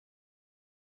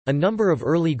A number of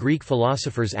early Greek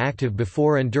philosophers active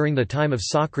before and during the time of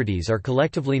Socrates are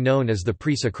collectively known as the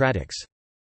Pre-Socratics.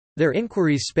 Their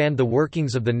inquiries spanned the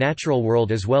workings of the natural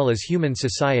world as well as human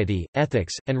society,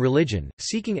 ethics, and religion,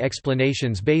 seeking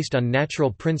explanations based on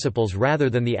natural principles rather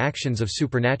than the actions of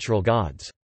supernatural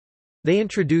gods. They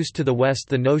introduced to the West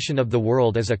the notion of the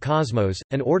world as a cosmos,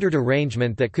 an ordered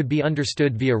arrangement that could be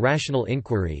understood via rational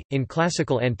inquiry. In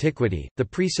classical antiquity, the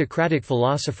pre-Socratic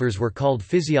philosophers were called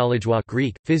physiologois,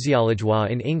 Greek,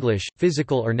 physiologois in English,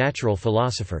 physical or natural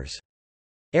philosophers.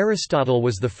 Aristotle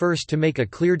was the first to make a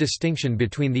clear distinction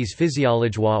between these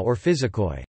physiologois or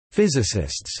physikoi,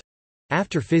 physicists,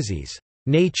 after physis,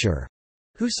 nature,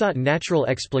 who sought natural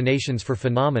explanations for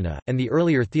phenomena, and the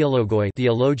earlier theologoi,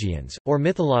 theologians, or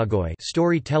mythologoi,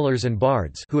 storytellers and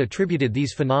bards, who attributed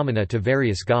these phenomena to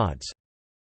various gods.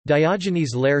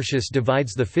 Diogenes Laertius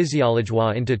divides the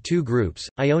physiologois into two groups,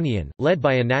 Ionian, led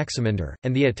by Anaximander,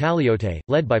 and the Italiote,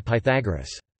 led by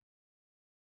Pythagoras.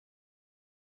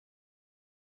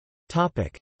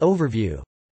 Overview.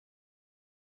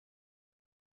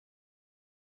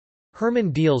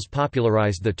 Hermann Diels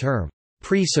popularized the term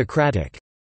pre-Socratic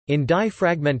in Die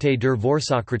Fragmente der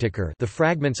Vorsokratiker, the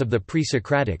fragments of the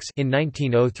pre-Socratics, in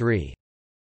 1903.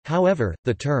 However,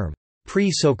 the term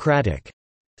pre-Socratic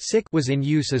was in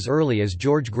use as early as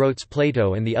George Grote's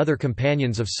Plato and the other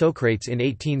companions of Socrates in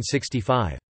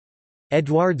 1865.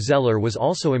 Eduard Zeller was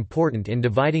also important in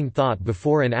dividing thought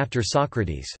before and after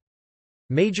Socrates.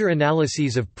 Major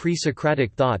analyses of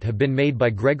pre-Socratic thought have been made by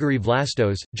Gregory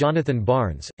Vlastos, Jonathan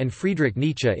Barnes, and Friedrich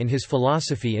Nietzsche in his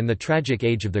Philosophy in the Tragic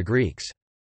Age of the Greeks.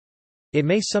 It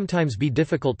may sometimes be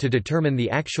difficult to determine the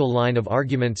actual line of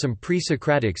argument some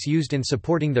pre-Socratics used in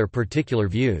supporting their particular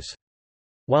views.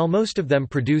 While most of them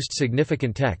produced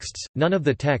significant texts, none of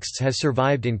the texts has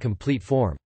survived in complete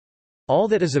form. All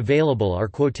that is available are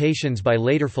quotations by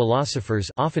later philosophers,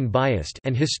 often biased,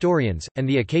 and historians, and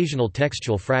the occasional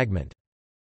textual fragment.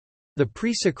 The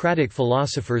pre-Socratic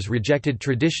philosophers rejected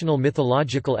traditional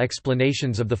mythological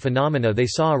explanations of the phenomena they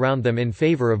saw around them in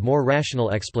favor of more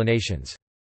rational explanations.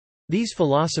 These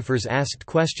philosophers asked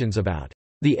questions about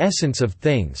the essence of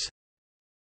things.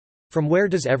 From where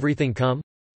does everything come?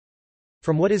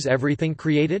 From what is everything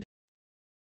created?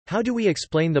 How do we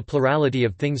explain the plurality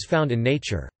of things found in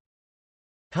nature?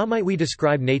 How might we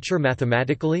describe nature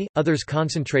mathematically? Others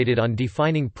concentrated on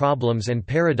defining problems and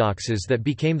paradoxes that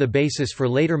became the basis for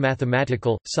later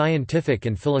mathematical, scientific,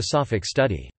 and philosophic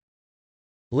study.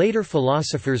 Later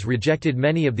philosophers rejected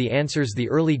many of the answers the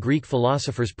early Greek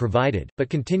philosophers provided, but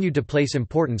continued to place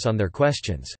importance on their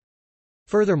questions.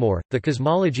 Furthermore, the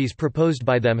cosmologies proposed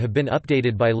by them have been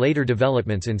updated by later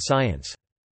developments in science.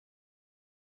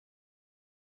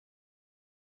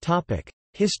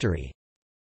 History.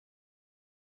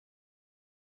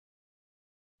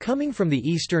 Coming from the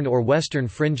eastern or western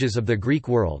fringes of the Greek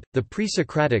world, the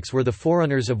pre-Socratics were the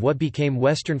forerunners of what became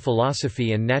Western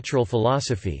philosophy and natural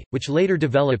philosophy, which later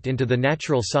developed into the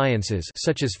natural sciences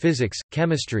such as physics,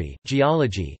 chemistry,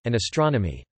 geology, and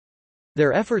astronomy.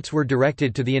 Their efforts were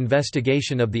directed to the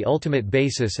investigation of the ultimate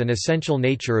basis and essential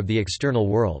nature of the external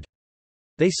world.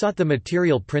 They sought the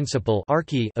material principle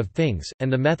arche of things,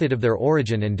 and the method of their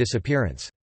origin and disappearance.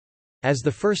 As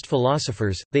the first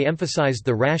philosophers, they emphasized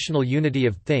the rational unity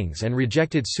of things and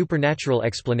rejected supernatural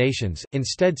explanations,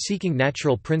 instead seeking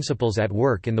natural principles at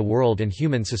work in the world and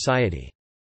human society.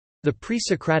 The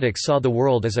pre-Socratics saw the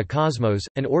world as a cosmos,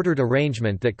 an ordered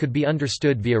arrangement that could be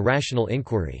understood via rational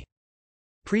inquiry.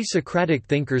 Pre-Socratic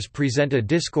thinkers present a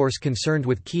discourse concerned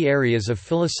with key areas of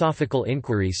philosophical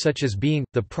inquiry such as being,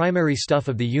 the primary stuff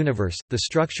of the universe, the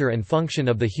structure and function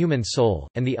of the human soul,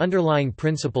 and the underlying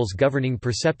principles governing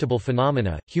perceptible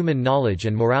phenomena, human knowledge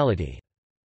and morality.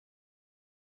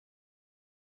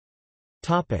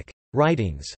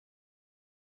 Writings.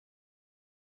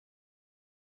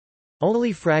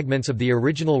 Only fragments of the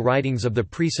original writings of the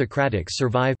pre-Socratics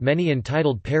survive, many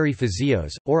entitled Peri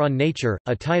Physios, or On Nature,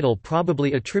 a title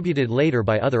probably attributed later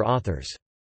by other authors.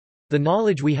 The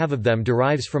knowledge we have of them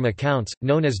derives from accounts,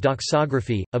 known as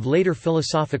doxography, of later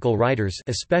philosophical writers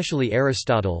especially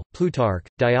Aristotle, Plutarch,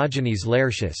 Diogenes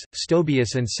Laertius,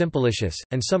 Stobaeus and Simplicius,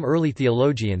 and some early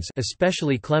theologians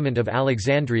especially Clement of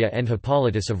Alexandria and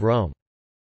Hippolytus of Rome.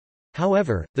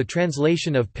 However, the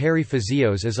translation of Peri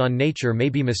Physios as On Nature may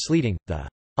be misleading. The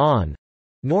on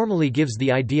normally gives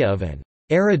the idea of an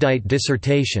erudite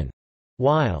dissertation,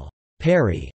 while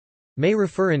peri may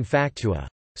refer in fact to a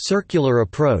circular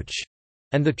approach,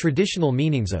 and the traditional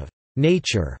meanings of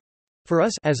nature for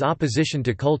us as opposition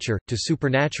to culture, to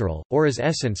supernatural, or as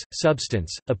essence,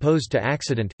 substance, opposed to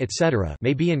accident, etc.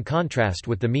 may be in contrast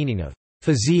with the meaning of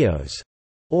physios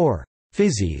or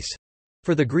physis.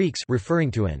 For the Greeks,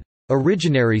 referring to an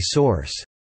originary source,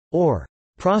 or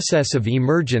process of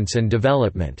emergence and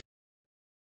development.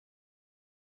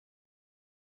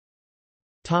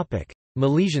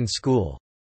 Milesian school.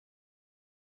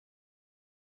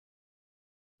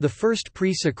 The first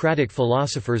pre-Socratic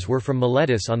philosophers were from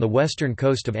Miletus on the western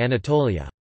coast of Anatolia.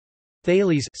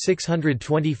 Thales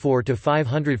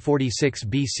 624–546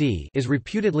 BC is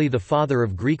reputedly the father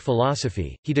of Greek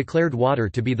philosophy. He declared water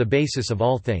to be the basis of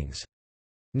all things.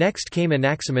 Next came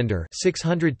Anaximander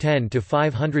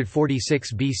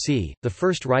 610–546 BC, the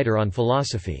first writer on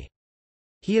philosophy.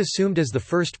 He assumed as the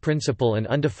first principle an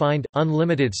undefined,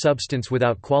 unlimited substance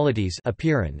without qualities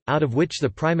apeiron, out of which the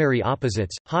primary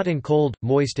opposites, hot and cold,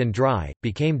 moist and dry,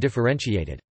 became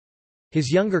differentiated.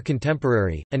 His younger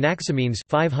contemporary, Anaximenes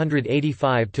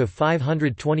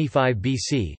 585–525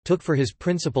 BC, took for his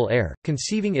principle air,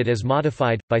 conceiving it as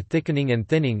modified, by thickening and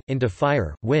thinning, into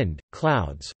fire, wind,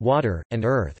 clouds, water, and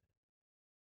earth.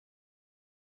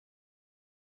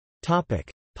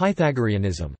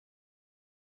 Pythagoreanism.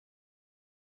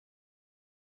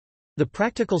 The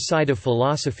practical side of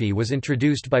philosophy was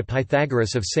introduced by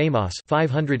Pythagoras of Samos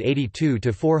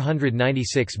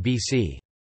 582–496 BC.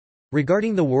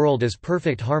 Regarding the world as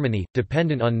perfect harmony,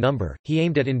 dependent on number, he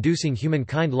aimed at inducing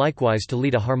humankind likewise to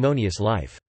lead a harmonious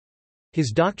life.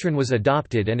 His doctrine was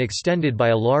adopted and extended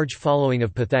by a large following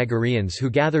of Pythagoreans who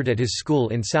gathered at his school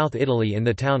in South Italy in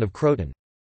the town of Croton.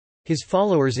 His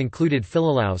followers included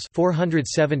Philolaus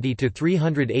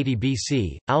 470–380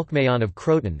 BC, Alcmaeon of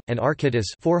Croton, and Archytas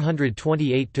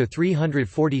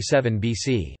 428–347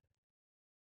 BC.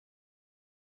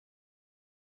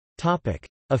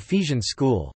 Ephesian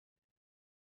school.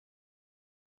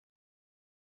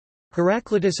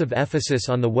 Heraclitus of Ephesus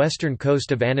on the western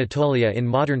coast of Anatolia in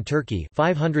modern Turkey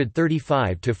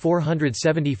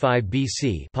 535–475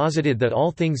 BC posited that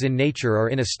all things in nature are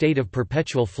in a state of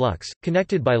perpetual flux,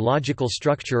 connected by logical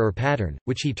structure or pattern,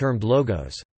 which he termed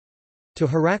logos. To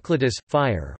Heraclitus,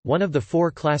 fire, one of the four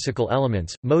classical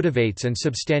elements, motivates and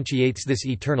substantiates this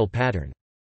eternal pattern.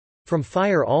 From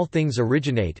fire all things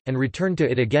originate, and return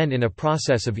to it again in a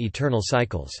process of eternal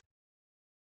cycles.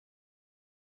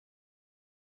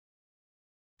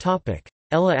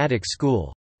 Eleatic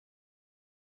school.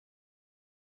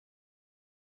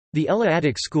 The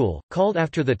Eleatic school, called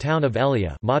after the town of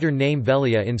Elea, modern name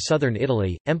Velia in southern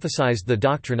Italy, emphasized the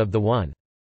doctrine of the One.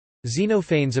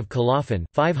 Xenophanes of Colophon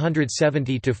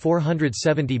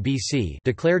 570–470 BC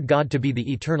declared God to be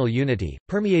the eternal unity,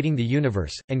 permeating the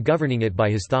universe, and governing it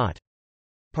by his thought.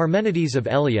 Parmenides of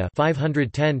Elea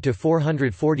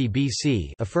 510–440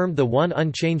 BC affirmed the one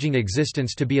unchanging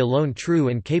existence to be alone true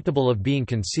and capable of being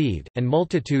conceived, and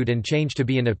multitude and change to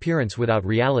be an appearance without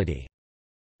reality.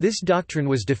 This doctrine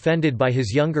was defended by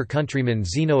his younger countryman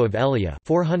Zeno of Elea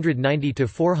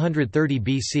 490–430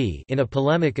 BC in a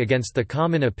polemic against the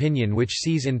common opinion which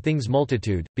sees in things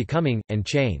multitude, becoming, and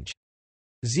change.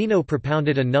 Zeno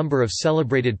propounded a number of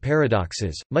celebrated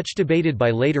paradoxes, much debated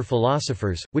by later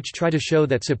philosophers, which try to show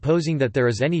that supposing that there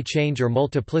is any change or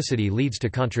multiplicity leads to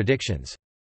contradictions.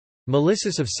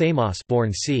 Melissus of Samos,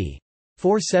 born c.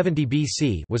 470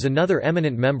 BC, was another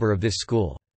eminent member of this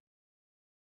school.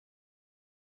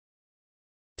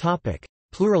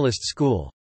 Pluralist school.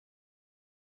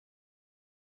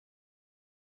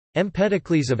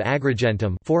 Empedocles of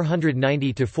Agrigentum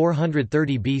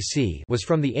 490–430 BC was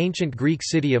from the ancient Greek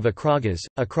city of Acragas,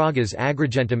 Acragas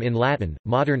Agrigentum in Latin,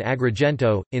 modern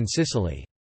Agrigento, in Sicily.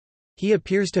 He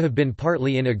appears to have been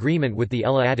partly in agreement with the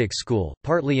Eleatic school,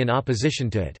 partly in opposition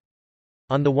to it.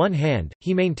 On the one hand,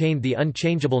 he maintained the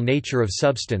unchangeable nature of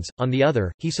substance, on the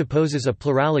other, he supposes a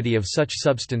plurality of such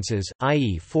substances,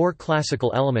 i.e. four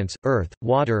classical elements, earth,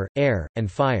 water, air, and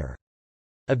fire.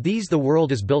 Of these the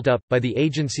world is built up, by the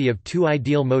agency of two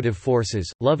ideal motive forces,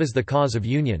 love as the cause of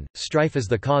union, strife as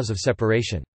the cause of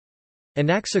separation.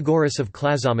 Anaxagoras of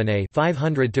Clazomenae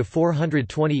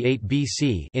 500–428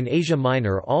 BC in Asia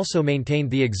Minor also maintained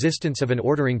the existence of an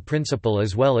ordering principle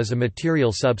as well as a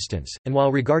material substance, and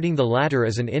while regarding the latter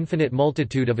as an infinite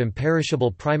multitude of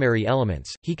imperishable primary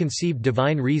elements, he conceived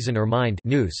divine reason or mind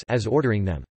nous as ordering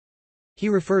them. He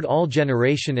referred all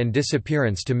generation and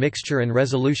disappearance to mixture and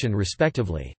resolution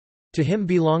respectively. To him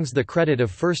belongs the credit of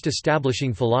first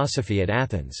establishing philosophy at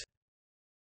Athens.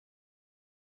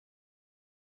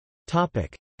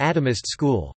 Atomist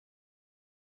school.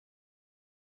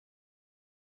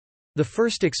 The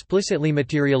first explicitly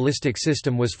materialistic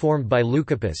system was formed by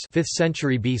Leucippus 5th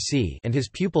century BC and his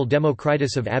pupil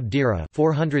Democritus of Abdera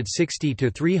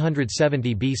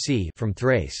 460–370 BC from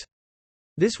Thrace.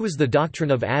 This was the doctrine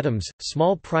of atoms,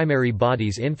 small primary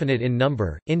bodies infinite in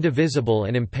number, indivisible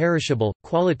and imperishable,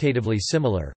 qualitatively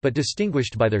similar, but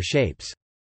distinguished by their shapes.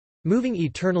 Moving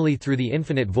eternally through the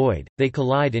infinite void, they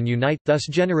collide and unite, thus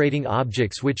generating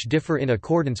objects which differ in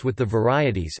accordance with the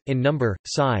varieties, in number,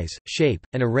 size, shape,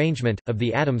 and arrangement, of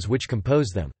the atoms which compose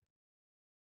them.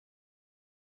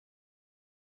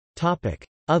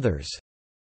 Others.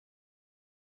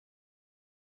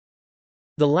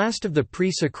 The last of the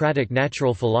pre-Socratic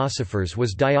natural philosophers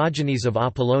was Diogenes of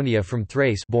Apollonia from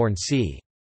Thrace, born c.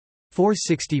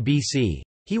 460 BC.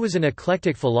 He was an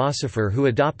eclectic philosopher who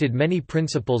adopted many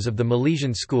principles of the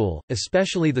Milesian school,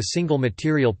 especially the single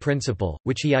material principle,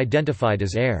 which he identified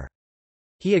as air.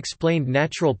 He explained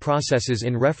natural processes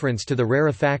in reference to the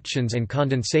rarefactions and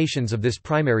condensations of this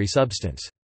primary substance.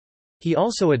 He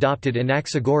also adopted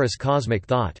Anaxagoras cosmic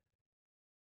thought.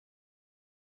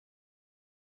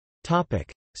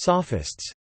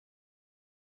 Sophists.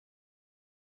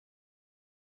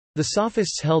 The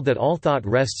Sophists held that all thought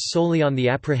rests solely on the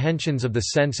apprehensions of the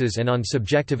senses and on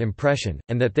subjective impression,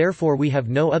 and that therefore we have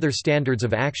no other standards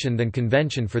of action than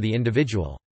convention for the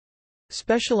individual.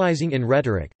 Specializing in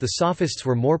rhetoric, the Sophists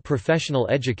were more professional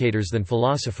educators than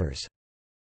philosophers.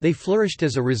 They flourished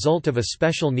as a result of a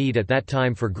special need at that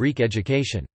time for Greek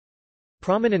education.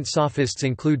 Prominent Sophists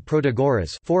include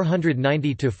Protagoras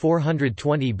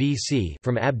 (490–420 BC)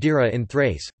 from Abdera in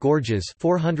Thrace, Gorgias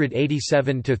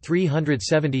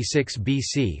 (487–376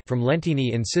 BC) from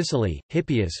Lentini in Sicily,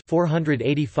 Hippias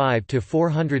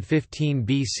 (485–415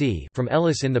 BC) from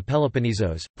Elis in the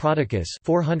Peloponnesos, Prodicus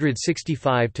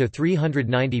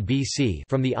 (465–390 BC)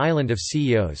 from the island of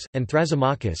Chios, and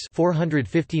Thrasymachus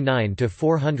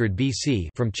 (459–400 BC)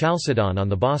 from Chalcedon on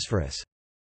the Bosphorus.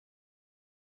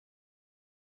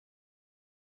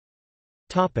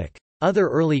 Other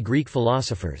early Greek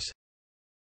philosophers.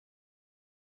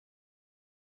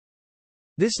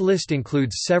 This list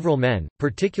includes several men,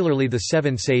 particularly the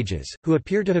Seven Sages, who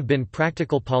appear to have been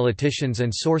practical politicians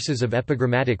and sources of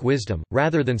epigrammatic wisdom,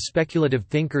 rather than speculative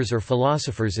thinkers or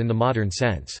philosophers in the modern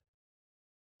sense.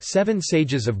 Seven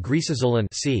Sages of Greasozolan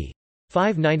c.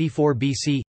 594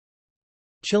 BC,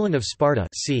 Chilon of Sparta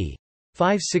c.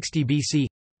 560 BC,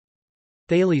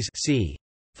 Thales c.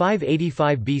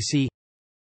 585 BC,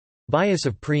 Bias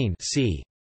of Priene c.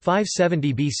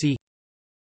 570 BC,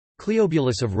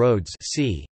 Cleobulus of Rhodes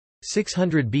c.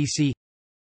 600 BC,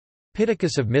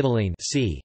 Pittacus of Mytilene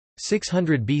c.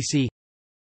 600 BC,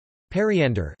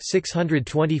 Periander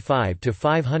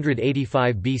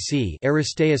 625–585 BC,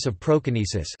 Aristaeus of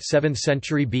Proconnesus 7th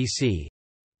century BC,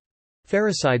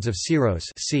 Pherecydes of Syros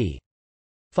c.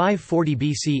 540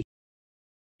 BC,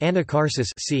 Anacharsis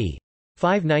c.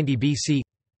 590 BC.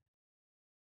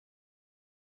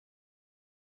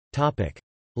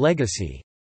 Legacy.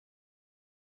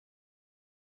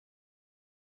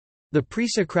 The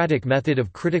pre-Socratic method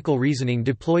of critical reasoning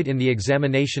deployed in the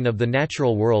examination of the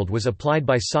natural world was applied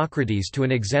by Socrates to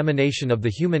an examination of the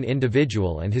human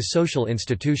individual and his social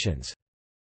institutions.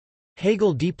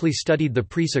 Hegel deeply studied the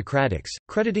pre-Socratics,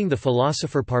 crediting the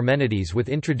philosopher Parmenides with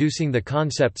introducing the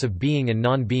concepts of being and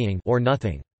non-being or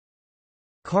nothing.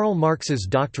 Karl Marx's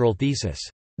doctoral thesis,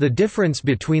 "The Difference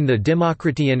Between the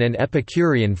Democritean and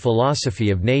Epicurean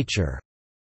Philosophy of Nature,"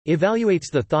 evaluates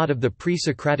the thought of the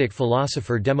pre-Socratic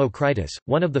philosopher Democritus,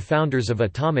 one of the founders of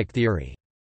atomic theory.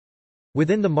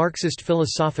 Within the Marxist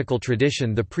philosophical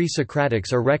tradition, the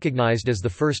pre-Socratics are recognized as the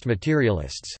first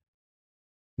materialists.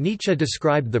 Nietzsche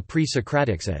described the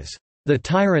pre-Socratics as the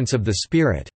tyrants of the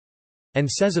spirit, and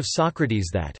says of Socrates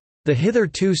that the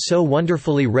hitherto so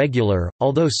wonderfully regular,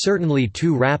 although certainly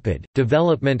too rapid,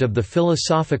 development of the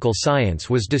philosophical science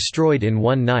was destroyed in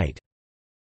one night.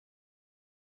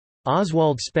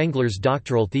 Oswald Spengler's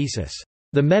doctoral thesis,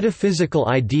 "The Metaphysical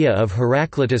Idea of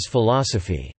Heraclitus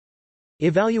Philosophy,"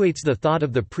 evaluates the thought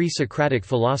of the pre-Socratic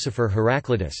philosopher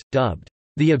Heraclitus, dubbed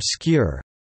the obscure.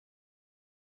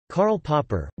 Karl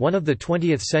Popper, one of the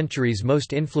 20th century's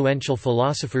most influential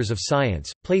philosophers of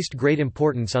science, placed great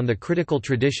importance on the critical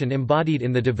tradition embodied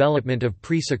in the development of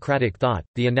pre-Socratic thought,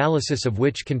 the analysis of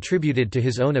which contributed to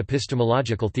his own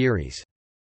epistemological theories.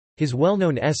 His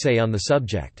well-known essay on the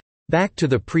subject, "Back to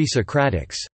the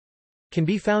Pre-Socratics," can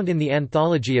be found in the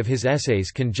anthology of his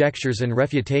essays Conjectures and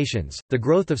Refutations, The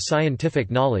Growth of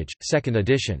Scientific Knowledge, 2nd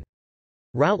edition.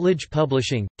 Routledge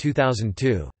Publishing,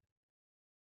 2002.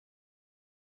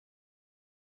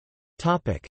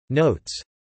 Notes.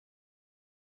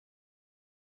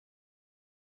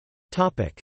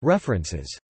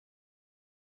 References.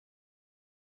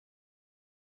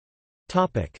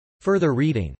 Further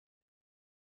reading.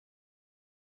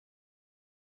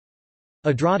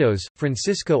 Adrados,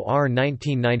 Francisco R.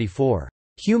 1994.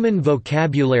 Human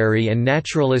Vocabulary and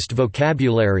Naturalist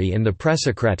Vocabulary in the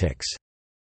Pre-Socratics.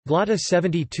 Glotta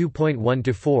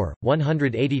 72.1-4,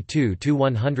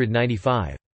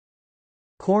 182–195.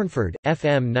 Cornford,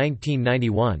 F.M.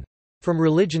 1991. From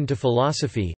Religion to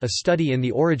Philosophy, A Study in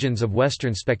the Origins of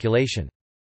Western Speculation.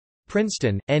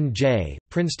 Princeton, N.J.,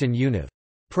 Princeton Univ.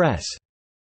 Press.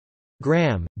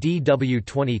 Graham, D.W.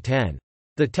 2010.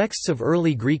 The Texts of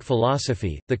Early Greek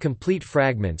Philosophy, The Complete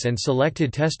Fragments and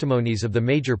Selected Testimonies of the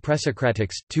Major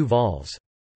Pre-Socratics, 2 vols.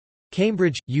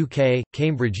 Cambridge, UK,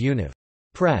 Cambridge Univ.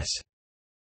 Press.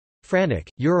 Franek,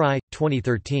 Uri,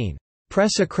 2013.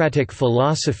 Pre-Socratic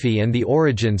Philosophy and the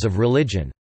Origins of Religion.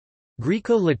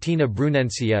 Greco-Latina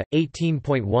Brunensia,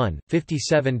 18.1,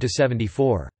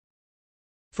 57–74.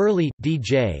 Furley,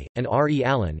 D.J., and R. E.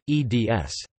 Allen,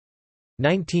 eds.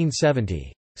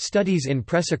 1970. Studies in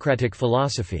Pre-Socratic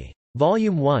Philosophy.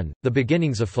 Volume 1, The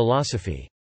Beginnings of Philosophy.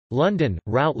 London,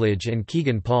 Routledge and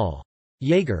Kegan-Paul.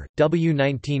 Jaeger, W.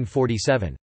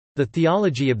 1947. The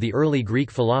Theology of the Early Greek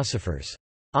Philosophers.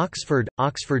 Oxford,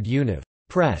 Oxford Univ.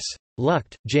 Press.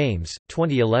 Lucht, James,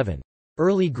 2011.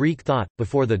 Early Greek Thought,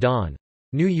 Before the Dawn.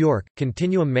 New York,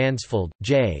 Continuum Mansfield,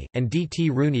 J., and D.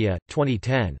 T. Runia,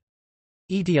 2010.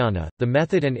 Etiana, The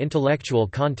Method and Intellectual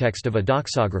Context of a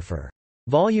Doxographer.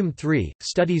 Volume 3,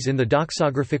 Studies in the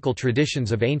Doxographical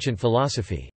Traditions of Ancient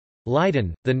Philosophy.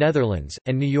 Leiden, the Netherlands,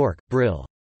 and New York, Brill.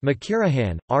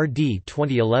 McKirahan, R. D.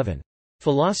 2011.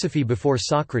 Philosophy Before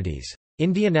Socrates.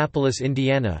 Indianapolis,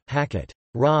 Indiana, Hackett.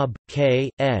 Robb,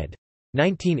 K., ed.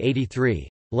 1983.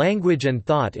 Language and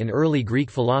Thought in Early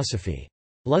Greek Philosophy.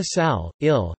 La Salle,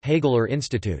 Ill, Hageler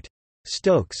Institute.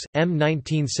 Stokes, M.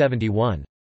 1971.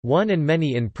 One and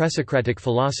Many in Pre-Socratic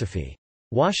Philosophy.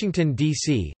 Washington,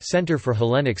 D.C., Center for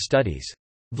Hellenic Studies.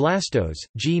 Vlastos,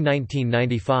 G.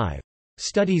 1995.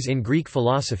 Studies in Greek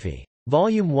Philosophy.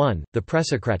 Volume 1, The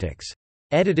Pre-Socratics.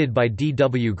 Edited by D.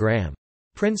 W. Graham.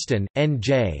 Princeton,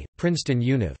 N.J., Princeton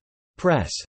Univ.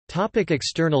 Press.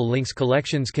 External links.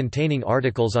 Collections containing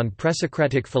articles on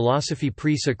Pre-Socratic philosophy.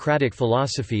 Pre-Socratic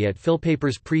philosophy at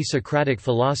Philpapers. Pre-Socratic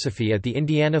philosophy at the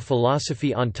Indiana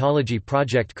Philosophy Ontology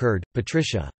Project. Kurd,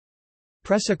 Patricia.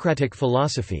 Pre-Socratic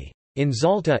philosophy. In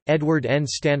Zalta, Edward N.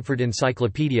 Stanford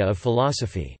Encyclopedia of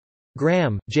Philosophy.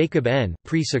 Graham, Jacob N.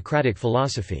 Pre-Socratic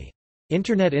philosophy.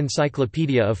 Internet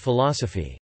Encyclopedia of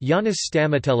Philosophy. Yannis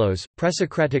Stamatelos,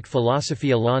 Pre-Socratic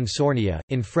Philosophie Alain Sornia,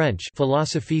 in French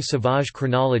Philosophie Sauvage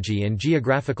Chronology and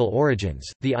Geographical Origins,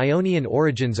 The Ionian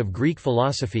Origins of Greek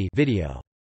Philosophy video.